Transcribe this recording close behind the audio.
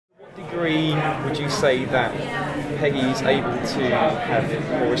degree would you say that Peggy's able to have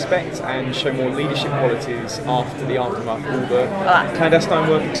more respect and show more leadership qualities after the aftermath of all the clandestine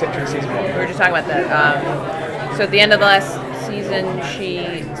work, etc. in season 1? We were just talking about that. So at the end of the last season,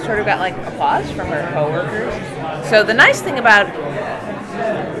 she sort of got like applause from her coworkers. So the nice thing about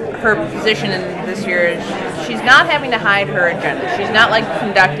her position in this year is she's not having to hide her agenda. She's not like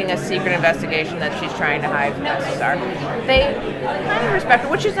conducting a secret investigation that she's trying to hide from SSR. They kind of respect her,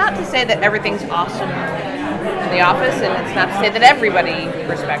 which is not to say that everything's awesome in the office, and it's not to say that everybody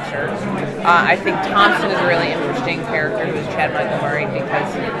respects her. I think Thompson is a really interesting character, who's Chad Michael Murray,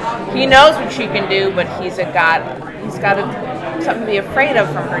 because he knows what she can do, but he's got something to be afraid of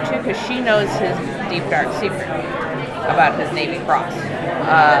from her too, because she knows his deep dark secret about his Navy Cross.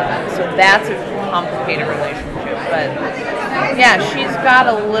 So that's a complicated relationship. But yeah, she's got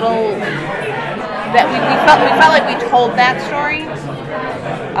a little that we felt like we told that story,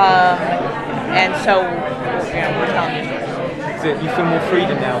 and so we're telling you stories. So you feel more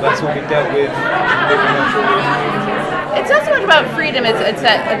freedom now. That's what we dealt with. It's not so much about freedom. It's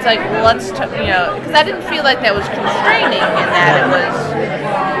like because I didn't feel like that was constraining in that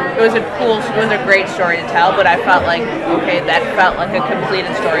it was a great story to tell, but I felt like, okay, that felt like a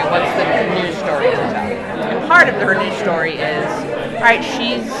completed story. What's the new story to tell? And part of her new story is, all right,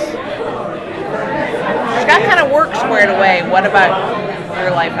 she's got kind of work squared away. What about your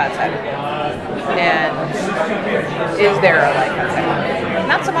life outside of it? And is there a life outside of it?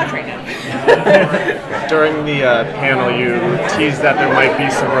 Not so much right now. During the panel, you teased that there might be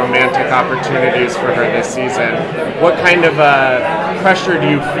some romantic opportunities for her this season. What kind of pressure do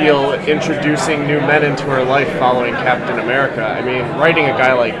you feel introducing new men into her life following Captain America? I mean, writing a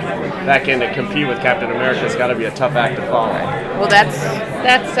guy like that in to compete with Captain America has got to be a tough act to follow. Well, that's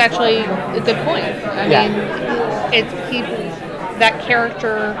actually a good point. I mean, that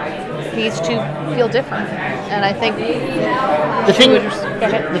character needs to feel different, and I think the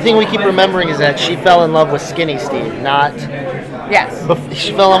thing we keep remembering is that she fell in love with Skinny Steve, not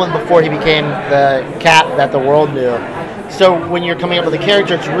she fell in love with him before he became the Cap that the world knew. So when you're coming up with a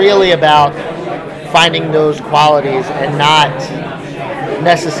character, it's really about finding those qualities and not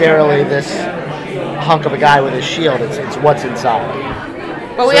necessarily this hunk of a guy with his shield. It's what's inside.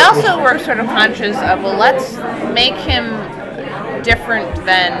 But we also were sort of conscious of, well, let's make him different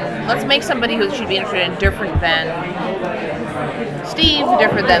than, let's make somebody who should be interested in different than Steve,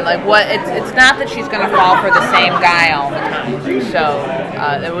 different than like what, it's not that she's going to fall for the same guy all the time. So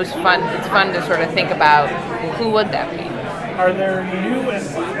it was fun. It's fun to sort of think about who would that be. Are there new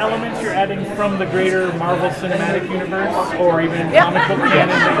elements you're adding from the greater Marvel Cinematic Universe, or even comic book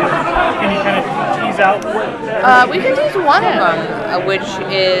canon? Can you kind of tease out what? We can tease one of them, which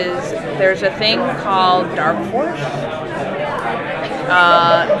is there's a thing called Dark Force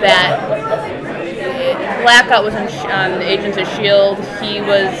that Blackout was on Agents of S.H.I.E.L.D. He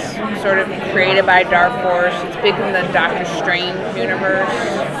was sort of created by Dark Force. It's big in the Doctor Strange universe.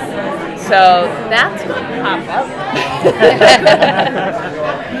 So that's going to pop up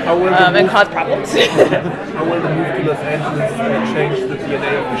and cause problems. How will the move to Los Angeles change the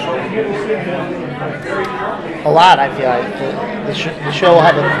DNA of the show? A lot, I feel like. The show will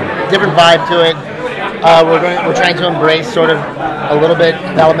have a different vibe to it. We're trying to embrace sort of a little bit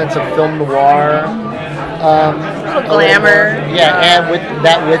elements of film noir. A little glamour. And with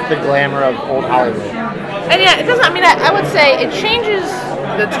the glamour of old Hollywood. And yeah, it doesn't. I mean, I would say it changes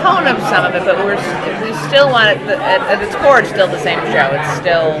the tone of some of it, but we still want it. At its core, it's still the same show. It's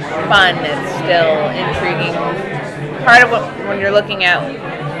still fun. It's still intriguing. Part of what we were looking at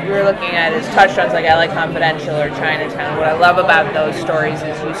is touchstones like LA Confidential or Chinatown. What I love about those stories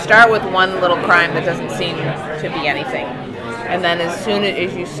is you start with one little crime that doesn't seem to be anything, and then as soon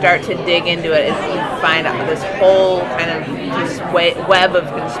as you start to dig into it, you find out this whole kind of this web of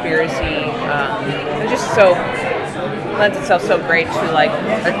conspiracy. It's just so lends itself so great to like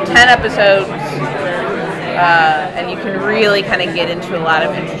 10 episodes, and you can really kind of get into a lot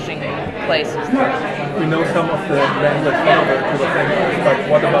of interesting places. We know some of the men that follow her to Los Angeles, but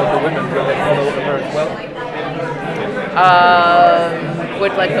what about the women? Will they follow her as well?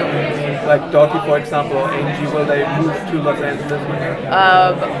 With like who? Like Dottie, for example, or Angie, will they move to Los Angeles with her?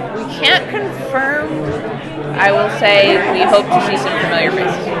 We can't confirm. I will say we hope to see some familiar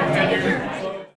faces.